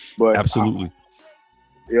 but absolutely,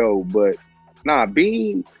 but nah,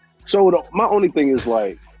 Bean. So my only thing is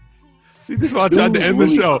like, see, this is why I tried to end the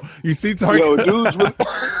show. You see, Tarek? Yo,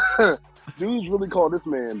 dudes really call this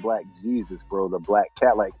man Black Jesus, bro. The Black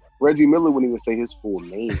Cat. Like Reggie Miller wouldn't even say his full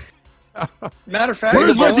name. Matter of fact,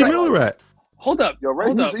 where's Reggie Miller at? Hold up. Yo,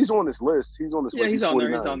 he's on this list. He's on this list. Yeah, he's on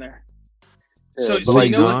there. He's on there. Yeah, so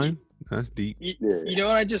you know what? That's deep. You know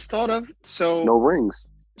what I just thought of? So no rings.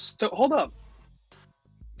 So hold up.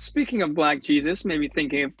 Speaking of Black Jesus, maybe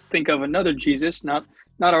think of another Jesus, not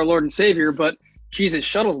our Lord and Savior, but Jesus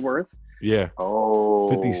Shuttlesworth. Yeah.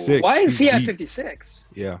 Oh, 56. Why is he at 56?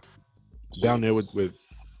 Yeah. Down there with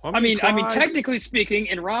I mean, technically speaking,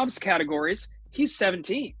 in Rob's categories, he's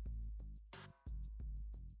 17.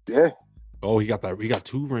 Yeah. Oh, he got that. He got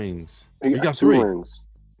 2 rings. He got 3 rings.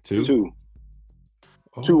 2.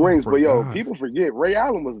 Oh, 2 rings. But yo, people forget Ray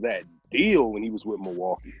Allen was that deal when he was with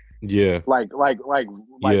Milwaukee. Yeah. Like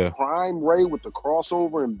prime Ray with the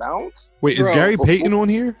crossover and bounce. Wait, is Gary Payton on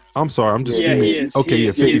here? I'm sorry. I'm just he is. Okay, he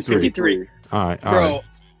yeah, is. 53. All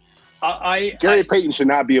right. Gary Payton should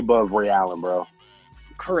not be above Ray Allen, bro.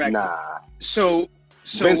 Correct. Nah. So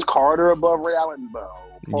Vince Carter above Ray Allen, bro.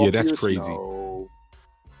 Paul Pierce, that's crazy. No.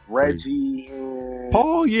 Reggie.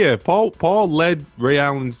 Paul led Ray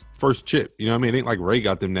Allen's first chip. You know what I mean? It ain't like Ray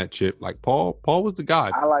got them that chip. Like Paul was the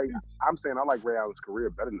guy. I'm saying I like Ray Allen's career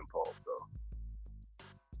better than Paul, though.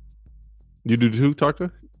 You do too,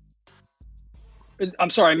 Tarka? I'm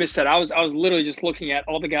sorry, I missed that. I was literally just looking at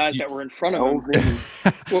all the guys that were in front of him.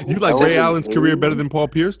 You like Ray Allen's career better than Paul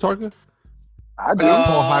Pierce, Tarka? I do.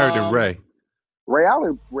 Paul higher than Ray. Ray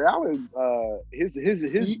Allen,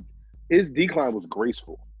 his decline was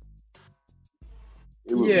graceful.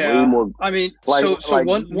 It was way more. I mean,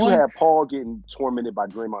 you had Paul getting tormented by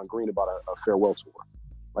Draymond Green about a farewell tour.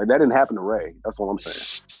 Like that didn't happen to Ray. That's what I'm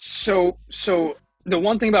saying. So the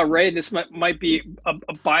one thing about Ray, this might be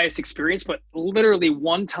a biased experience, but literally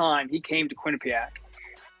one time he came to Quinnipiac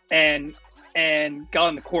and got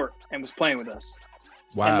on the court and was playing with us.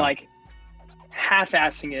 Wow. And like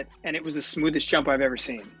half-assing it, and it was the smoothest jump I've ever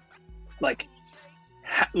seen.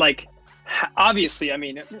 Obviously, I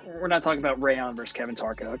mean, we're not talking about Ray Allen versus Kevin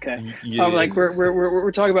Tarka, okay? Yeah. Like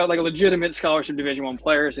we're talking about like a legitimate scholarship Division I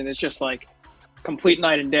players, and it's just like complete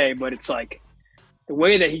night and day. But it's like the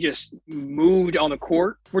way that he just moved on the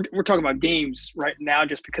court. We're talking about games right now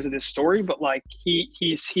just because of this story, but like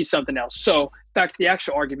he's something else. So back to the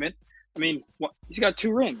actual argument. I mean, he's got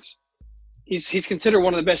 2 rings. He's considered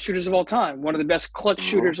one of the best shooters of all time, one of the best clutch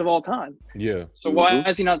shooters of all time. Yeah. So why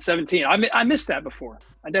is he not 17? I missed that before.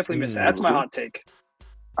 I definitely missed that. That's my hot take.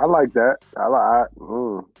 I like that. I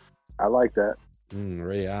like that.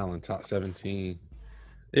 Ray Allen, top 17.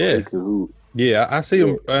 Yeah. Yeah, I see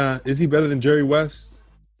him. Is he better than Jerry West?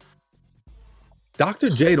 Dr.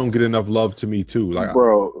 J don't get enough love to me too. Like,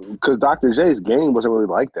 bro, because Dr. J's game wasn't really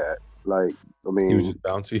like that. Like, I mean, he was just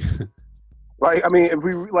bouncy. Like, I mean, if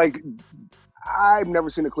we like, I've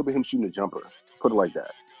never seen a clip of him shooting a jumper. Put it like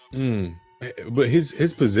that. But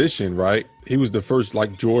his position, right? He was the first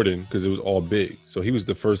like Jordan because it was all big. So he was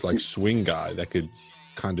the first like swing guy that could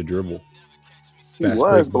kind of dribble. He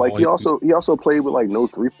was, but like he also played with like no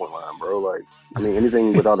 3-point line, bro. Like, I mean,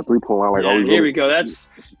 anything without a 3-point line, like here we go. That's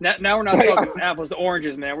now we're not talking apples to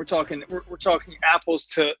oranges, man. We're talking apples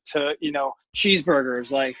to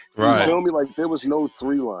cheeseburgers, like right. You feel me? Like there was no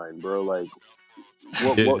 3 line, bro. Like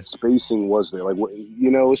what spacing was there? Like what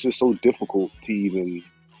it's just so difficult to even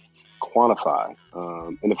quantify.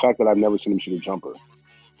 And the fact that I've never seen him shoot a jumper.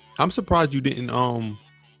 I'm surprised you didn't.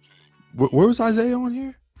 Where was Isaiah on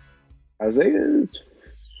here? Isaiah is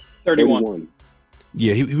 31.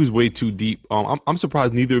 Yeah, he was way too deep. I'm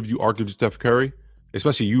surprised neither of you argued Steph Curry,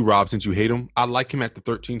 especially you, Rob, since you hate him. I like him at the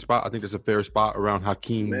 13 spot. I think that's a fair spot around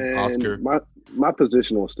Hakeem, Oscar. My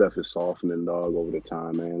position on Steph is softening, dog, over the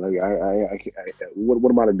time, man. Like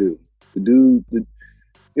what am I to do?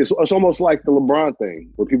 It's almost like the LeBron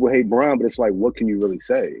thing where people hate Brown, but it's like, what can you really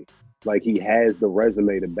say? Like he has the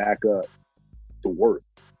resume to back up the work.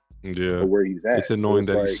 Yeah, where he's at. It's annoying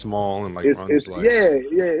that he's small and like runs like.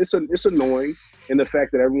 It's annoying, and the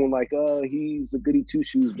fact that everyone like, he's a goody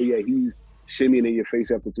 2-shoes, but yeah, he's shimmying in your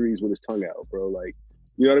face after threes with his tongue out, bro. Like,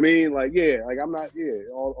 you know what I mean? Like, yeah, like I'm not,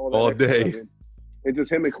 all that day. Stuff. And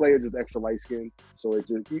just him and Clay are just extra light skin, so it's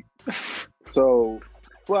just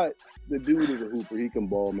but the dude is a hooper. He can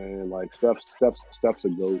ball, man. Like Steph's a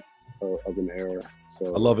GOAT of an era.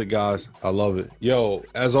 So. I love it, guys. I love it. Yo,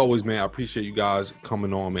 as always, man, I appreciate you guys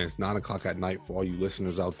coming on, man. It's 9:00 at night for all you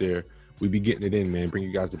listeners out there. We be getting it in, man. Bring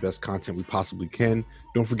you guys the best content we possibly can.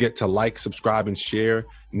 Don't forget to like, subscribe, and share.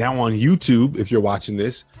 Now on YouTube, if you're watching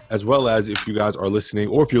this, as well as if you guys are listening,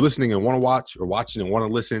 or if you're listening and want to watch, or watching and want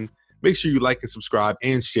to listen, make sure you like and subscribe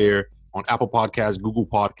and share on Apple Podcasts, Google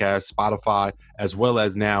Podcasts, Spotify, as well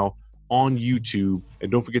as now on YouTube.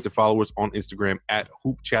 And don't forget to follow us on Instagram at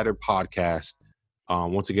Hoop Chatter Podcast.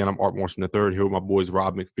 Once again, I'm Art Morrison III here with my boys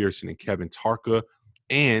Rob McPherson and Kevin Tarka,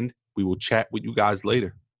 and we will chat with you guys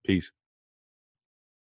later. Peace.